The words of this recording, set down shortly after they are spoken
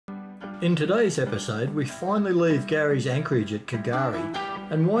In today's episode, we finally leave Gary's Anchorage at K'gari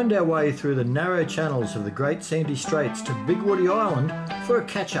and wind our way through the narrow channels of the Great Sandy Straits to Big Woody Island for a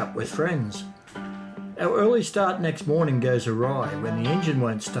catch-up with friends. Our early start next morning goes awry when the engine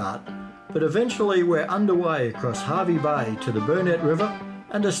won't start, but eventually we're underway across Hervey Bay to the Burnett River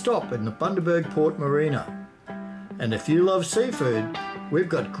and a stop in the Bundaberg Port Marina. And if you love seafood, we've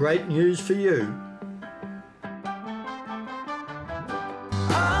got great news for you.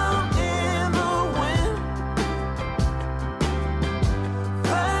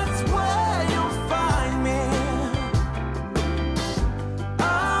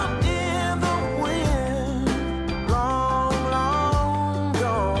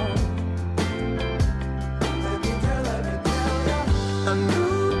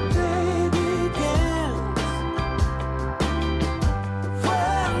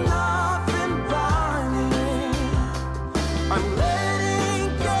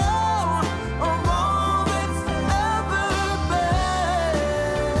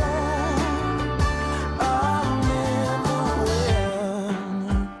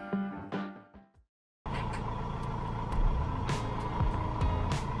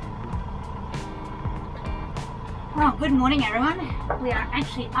 Well, good morning everyone. We are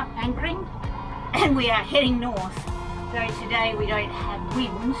actually up anchoring and we are heading north. Though today we don't have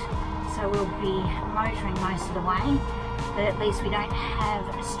wind, so we'll be motoring most of the way. But at least we don't have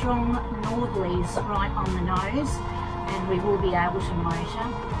strong northerlies right on the nose and we will be able to motor.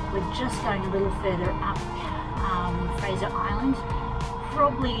 We're just going a little further up Fraser Island,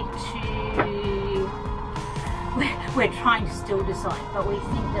 probably to... We're trying to still decide, but we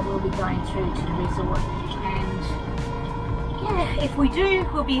think that we'll be going through to the resort. And yeah, if we do,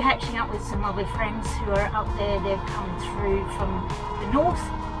 we'll be hatching up with some lovely friends who are up there. They've come through from the north,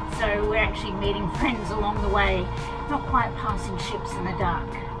 so we're actually meeting friends along the way, not quite passing ships in the dark.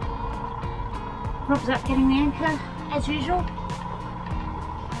 Rob's up getting the anchor, as usual.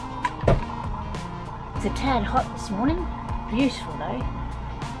 It's a tad hot this morning, beautiful though.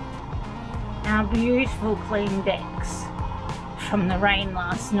 Our beautiful clean decks from the rain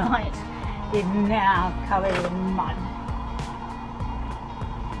last night is now covered in mud.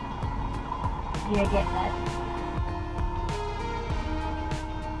 You get that?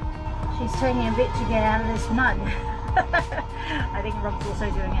 She's taking a bit to get out of this mud. I think Rob's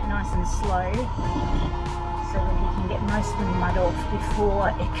also doing it nice and slow so that he can get most of the mud off before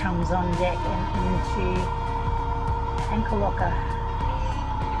it comes on deck and into anchor locker.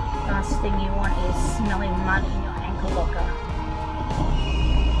 Last thing you want is smelling mud in your anchor locker.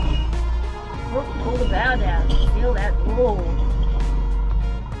 Look, pull the bow down, feel that roll.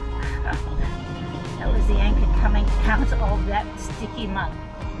 That was the anchor coming out of that sticky mud.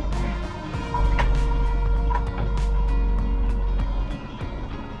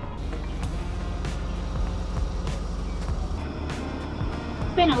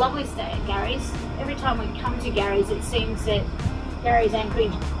 It's been a lovely stay at Gary's. Every time we come to Gary's it seems that Gary's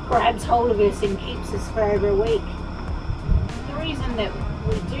Anchorage grabs hold of us and keeps us for over a week. The reason that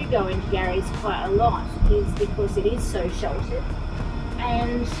we do go into Gary's quite a lot is because it is so sheltered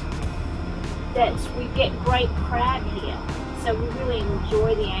and that we get great crab here. So we really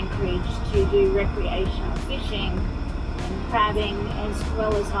enjoy the Anchorage to do recreational fishing and crabbing as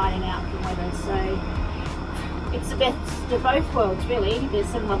well as hiding out from weather. So it's the best of both worlds really. There's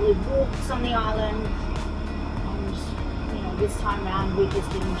some lovely walks on the island. This time around we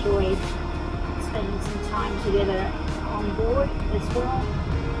just enjoyed spending some time together on board as well.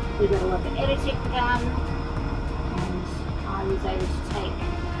 We got a lot of editing done and I was able to take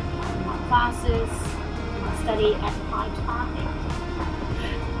my classes, my study at high tide.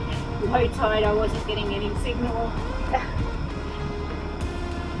 Low tide I wasn't getting any signal.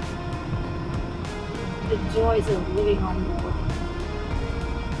 The joys of living on board.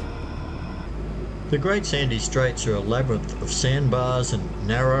 The Great Sandy Straits are a labyrinth of sandbars and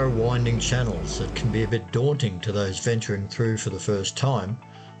narrow winding channels that can be a bit daunting to those venturing through for the first time,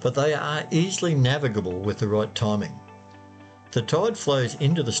 but they are easily navigable with the right timing. The tide flows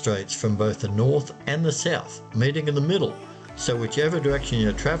into the straits from both the north and the south, meeting in the middle, so whichever direction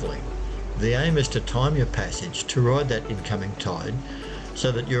you're travelling, the aim is to time your passage to ride that incoming tide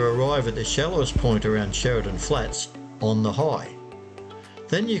so that you arrive at the shallowest point around Sheridan Flats on the high.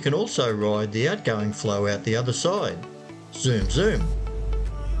 Then you can also ride the outgoing flow out the other side. Zoom, zoom.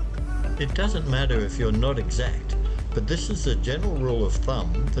 It doesn't matter if you're not exact, but this is a general rule of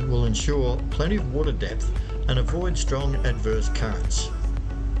thumb that will ensure plenty of water depth and avoid strong adverse currents.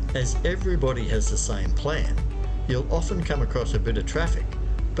 As everybody has the same plan, you'll often come across a bit of traffic,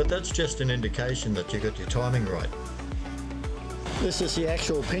 but that's just an indication that you got your timing right. This is the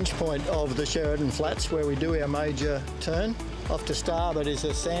actual pinch point of the Sheridan Flats where we do our major turn. Off to starboard is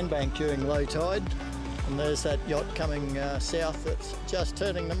a sandbank during low tide, and there's that yacht coming south that's just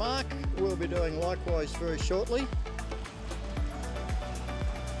turning the mark. We'll be doing likewise very shortly.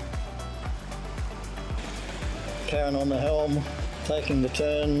 Karen on the helm, taking the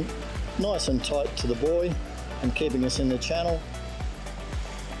turn nice and tight to the buoy and keeping us in the channel.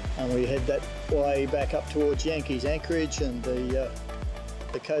 And we head that way back up towards Yankees Anchorage and the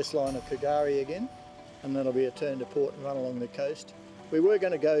coastline of K'gari again, and that'll be a turn to port and run along the coast. We were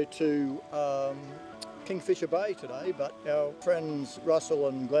going to go to Kingfisher Bay today, but our friends Russell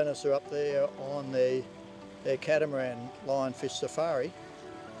and Glennis are up there on their catamaran lionfish safari,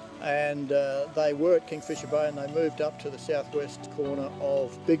 and they were at Kingfisher Bay and they moved up to the southwest corner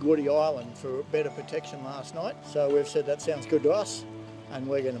of Big Woody Island for better protection last night. So we've said that sounds good to us, and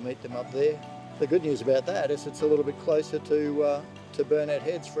we're going to meet them up there. The good news about that is it's a little bit closer to Burnett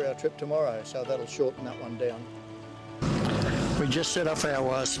Heads for our trip tomorrow, so that'll shorten that one down. We just set up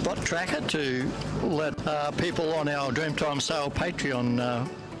our spot tracker to let people on our Dreamtime Sail Patreon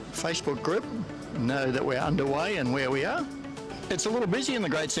Facebook group know that we're underway and where we are. It's a little busy in the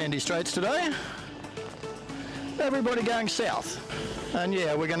Great Sandy Straits today. Everybody going south. And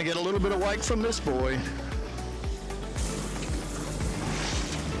yeah, we're going to get a little bit of wake from this boy.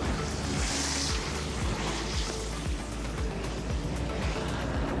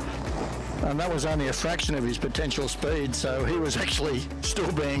 And that was only a fraction of his potential speed, so he was actually still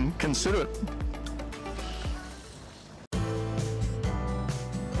being considerate.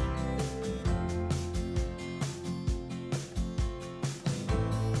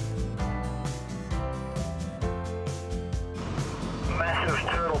 Massive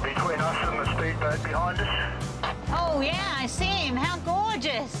turtle between us and the speedboat behind us. Oh yeah, I see him. How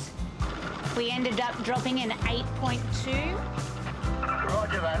gorgeous. We ended up dropping an 8.2.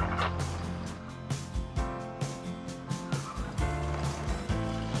 Roger that.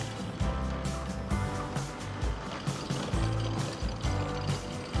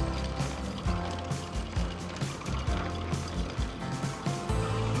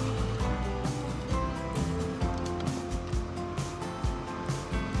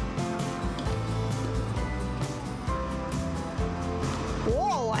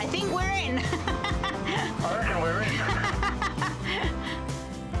 Whoa, I think we're in. I reckon we're in.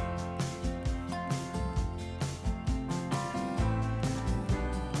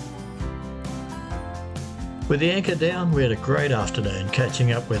 With the anchor down, we had a great afternoon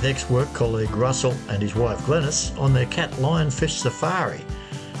catching up with ex-work colleague Russell and his wife Glennis on their cat lionfish safari.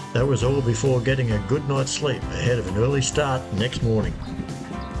 That was all before getting a good night's sleep ahead of an early start next morning.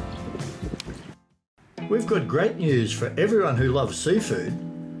 We've got great news for everyone who loves seafood.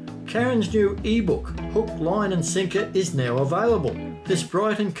 Karen's new ebook, Hook, Line and Sinker, is now available. This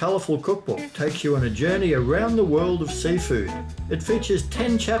bright and colourful cookbook takes you on a journey around the world of seafood. It features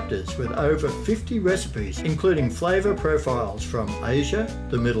 10 chapters with over 50 recipes, including flavour profiles from Asia,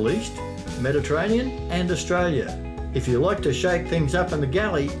 the Middle East, Mediterranean and Australia. If you like to shake things up in the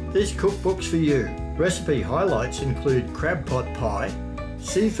galley, this cookbook's for you. Recipe highlights include crab pot pie,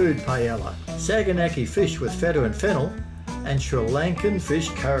 seafood paella, Saganaki fish with feta and fennel, and Sri Lankan fish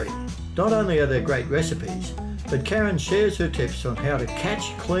curry. Not only are there great recipes, but Karen shares her tips on how to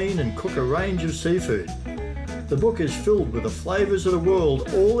catch, clean and cook a range of seafood. The book is filled with the flavours of the world,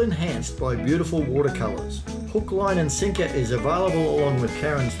 all enhanced by beautiful watercolours. Hook, Line and Sinker is available along with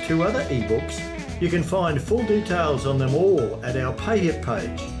Karen's 2 other ebooks. You can find full details on them all at our PayHip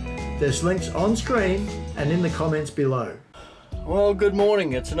page. There's links on screen and in the comments below. Well, good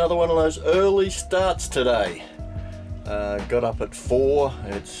morning. It's another one of those early starts today. Got up at 4.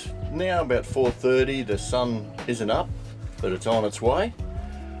 It's now about 4:30. The sun isn't up, but it's on its way.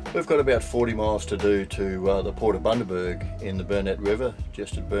 We've got about 40 miles to do to the port of Bundaberg in the Burnett River,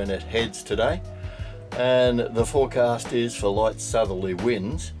 just at Burnett Heads today. And the forecast is for light southerly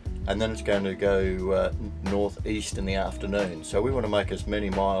winds, and then it's going to go northeast in the afternoon. So we want to make as many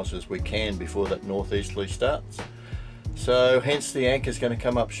miles as we can before that northeasterly starts. So hence the anchor's going to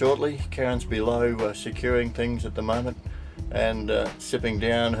come up shortly. Karen's below securing things at the moment and sipping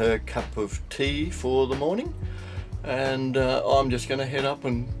down her cup of tea for the morning. And I'm just going to head up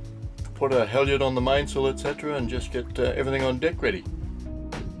and put a halyard on the mainsail, etc., and just get everything on deck ready.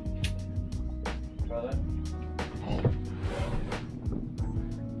 Try that.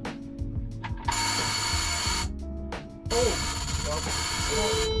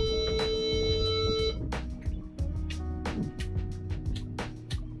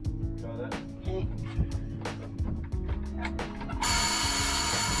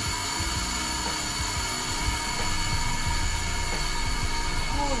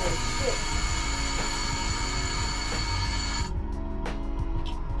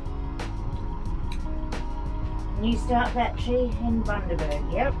 New start battery in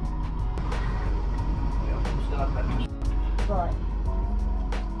Bundaberg, yep. Start battery. Right.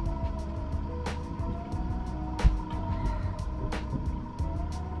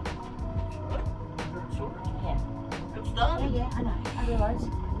 Yeah. Good start. Yeah, I know. I realise.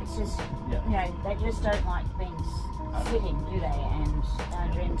 It's just, you know, they just don't like being sitting, do they? And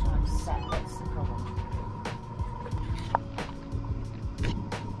Dreamtime's sat, that's the problem.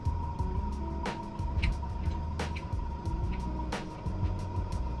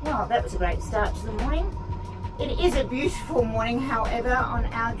 Well, that was a great start to the morning. It is a beautiful morning, however, on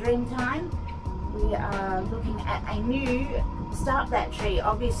our Dreamtime. We are looking at a new start battery,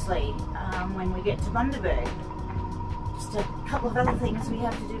 obviously, when we get to Bundaberg. Just a couple of other things we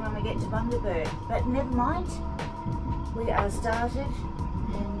have to do when we get to Bundaberg, but never mind. We are started,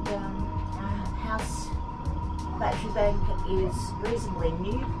 and our house battery bank is reasonably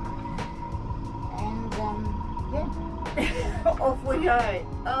new, and yeah, off we go.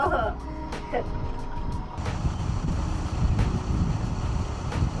 Oh.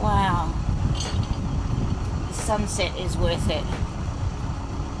 Wow, the sunset is worth it.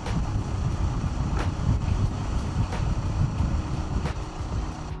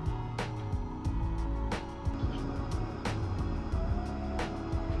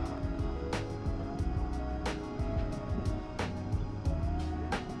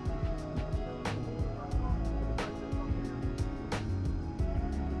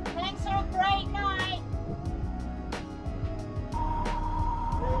 Thanks for a great night.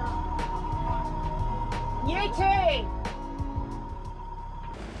 You too.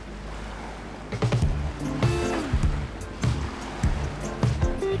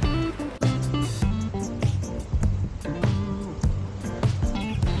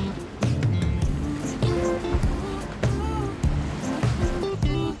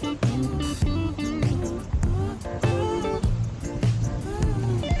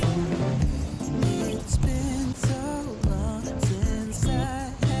 It's been so long since I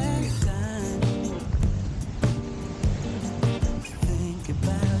had time to think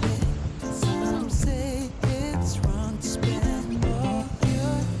about it. Some say it's wrong to spend all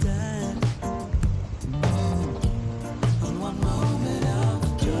your time on one moment of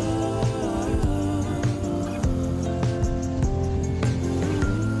joy.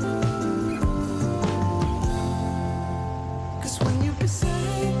 'Cause when you're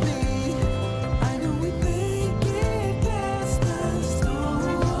beside me, I know we make it past the storm.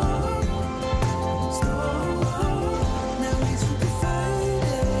 Now at least we can fight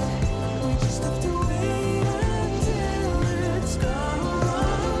it. We just have to wait until it's gone.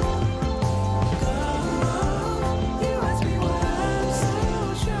 You ask me why I'm so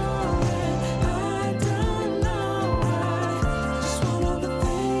sure, and I don't know why. Just want all the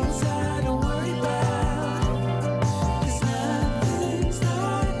things I don't worry about. 'Cause nothing's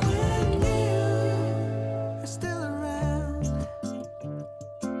like when you are still around.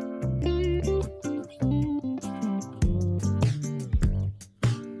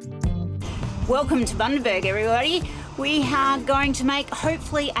 Welcome to Bundaberg, everybody. We are going to make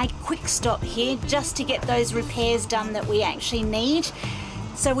hopefully a quick stop here just to get those repairs done that we actually need.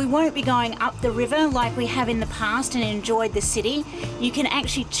 So we won't be going up the river like we have in the past and enjoyed the city. You can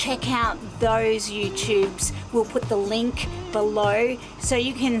actually check out those YouTubes. We'll put the link below so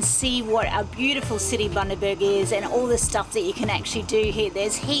you can see what a beautiful city Bundaberg is and all the stuff that you can actually do here.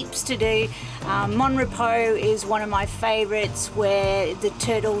 There's heaps to do. Mon Repos is one of my favorites, where the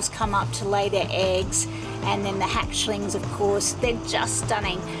turtles come up to lay their eggs, and then the hatchlings, of course. They're just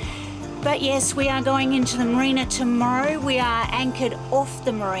stunning. But yes, we are going into the marina tomorrow. We are anchored off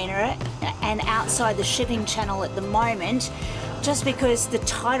the marina and outside the shipping channel at the moment, just because the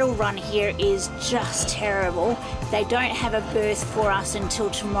tidal run here is just terrible. They don't have a berth for us until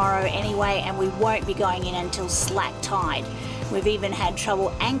tomorrow anyway, and we won't be going in until slack tide. We've even had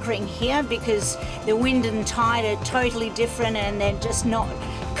trouble anchoring here because the wind and tide are totally different and they're just not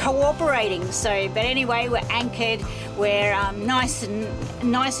cooperating. So, but anyway, we're anchored. We're nice and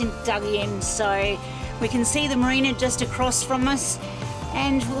dug in, so we can see the marina just across from us,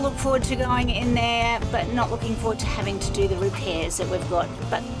 and we'll look forward to going in there, but not looking forward to having to do the repairs that we've got.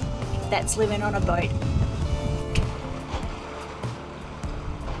 But that's living on a boat.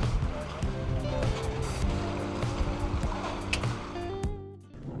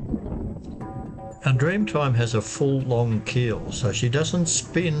 Our Dreamtime has a full long keel, so she doesn't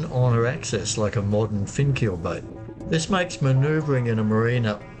spin on her axis like a modern fin keel boat. This makes manoeuvring in a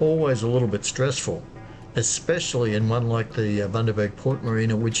marina always a little bit stressful. especially in one like the Bundaberg Port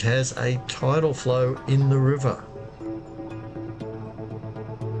Marina, which has a tidal flow in the river.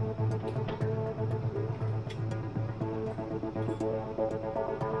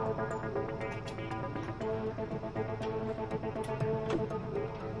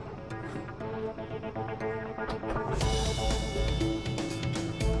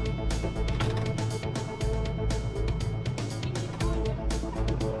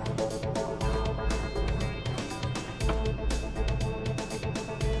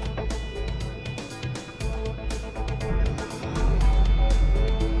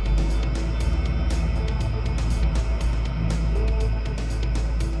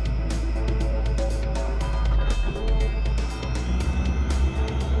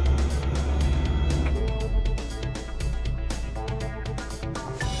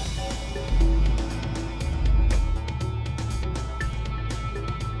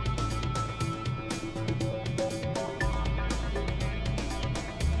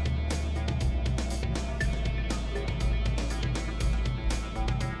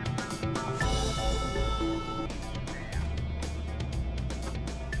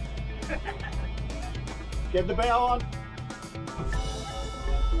 Get the bow on.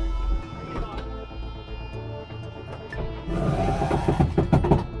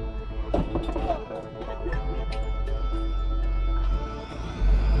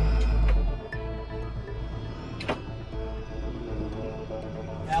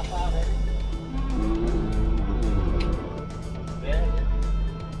 How far, baby? Yeah.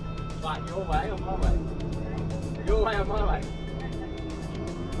 Right, your way or my way? Your way or my way?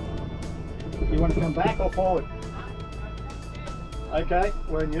 You want to come back or forward? Okay,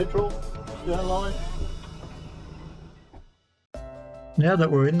 we're in neutral, stern line. Now that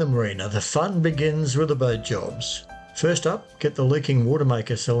we're in the marina, the fun begins with the boat jobs. First up, get the leaking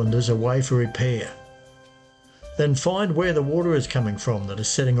watermaker cylinders away for repair. Then find where the water is coming from that is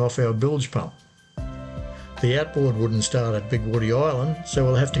setting off our bilge pump. The outboard wouldn't start at Big Woody Island, so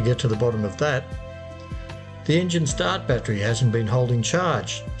we'll have to get to the bottom of that. The engine start battery hasn't been holding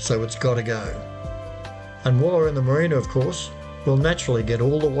charge, so it's got to go. And while we're in the marina, of course, we'll naturally get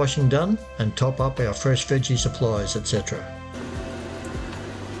all the washing done and top up our fresh veggie supplies, etc.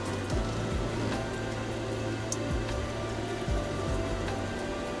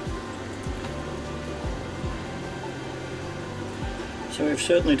 So we've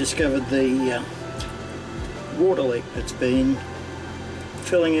certainly discovered the water leak that's been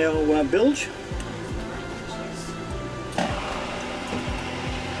filling our bilge.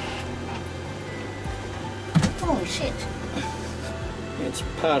 Oh shit. It's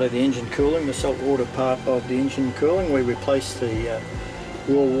part of the engine cooling, the salt water part of the engine cooling. We replaced the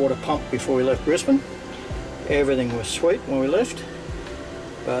raw water pump before we left Brisbane. Everything was sweet when we left,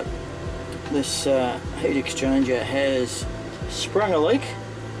 but this heat exchanger has sprung a leak.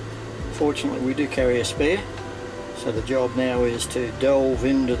 Fortunately we do carry a spare, so the job now is to delve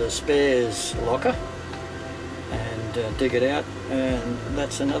into the spares locker and dig it out, and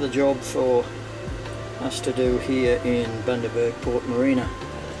that's another job for us to do here in Bundaberg Port Marina.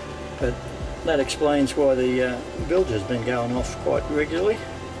 But that explains why the bilge has been going off quite regularly.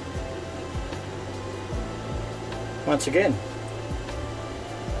 Once again,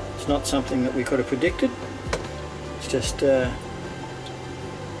 it's not something that we could have predicted. It's just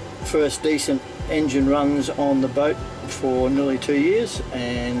first decent engine runs on the boat for nearly 2 years,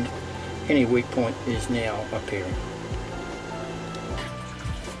 and any weak point is now appearing.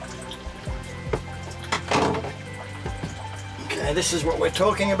 Okay, this is what we're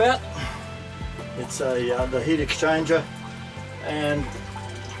talking about. It's the heat exchanger, and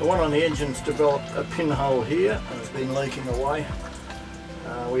the one on the engine's developed a pinhole here and it's been leaking away.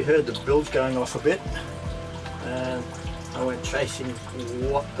 We heard the bilge going off a bit, and I went chasing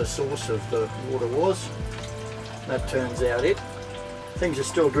what the source of the water was. That turns out it. Things are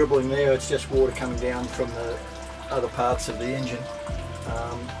still dribbling there, it's just water coming down from the other parts of the engine.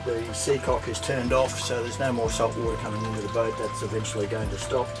 The seacock is turned off, so there's no more salt water coming into the boat. That's eventually going to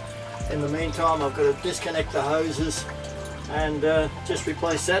stop. In the meantime, I've got to disconnect the hoses and just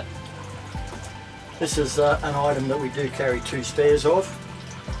replace that. This is an item that we do carry 2 spares of.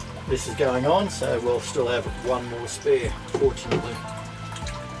 This is going on, so we'll still have 1 more spare, fortunately.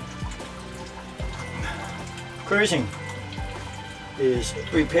 Cruising is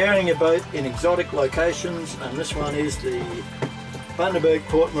repairing a boat in exotic locations, and this one is the Bundaberg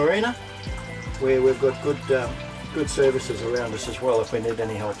Port Marina, where we've got good services around us as well if we need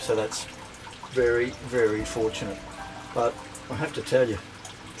any help, so that's very, very fortunate. But I have to tell you,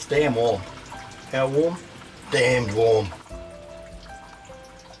 it's damn warm. How warm? Damned warm.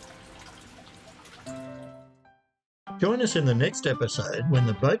 Join us in the next episode when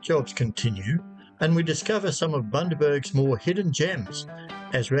the boat jobs continue and we discover some of Bundaberg's more hidden gems,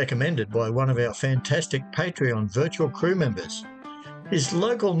 as recommended by one of our fantastic Patreon virtual crew members. His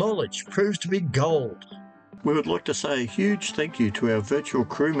local knowledge proves to be gold. We would like to say a huge thank you to our virtual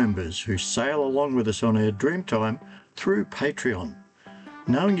crew members who sail along with us on our Dreamtime through Patreon.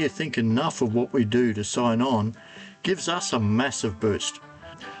 Knowing you think enough of what we do to sign on gives us a massive boost.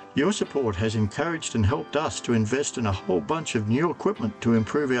 Your support has encouraged and helped us to invest in a whole bunch of new equipment to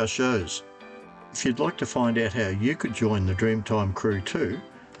improve our shows. If you'd like to find out how you could join the Dreamtime crew too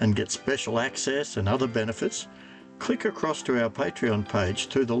and get special access and other benefits, click across to our Patreon page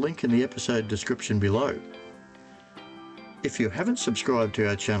through the link in the episode description below. If you haven't subscribed to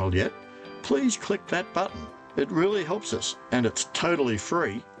our channel yet, please click that button. It really helps us and it's totally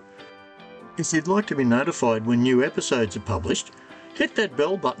free. If you'd like to be notified when new episodes are published, hit that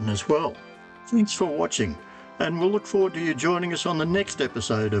bell button as well. Thanks for watching, and we'll look forward to you joining us on the next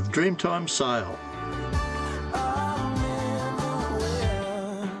episode of Dreamtime Sail.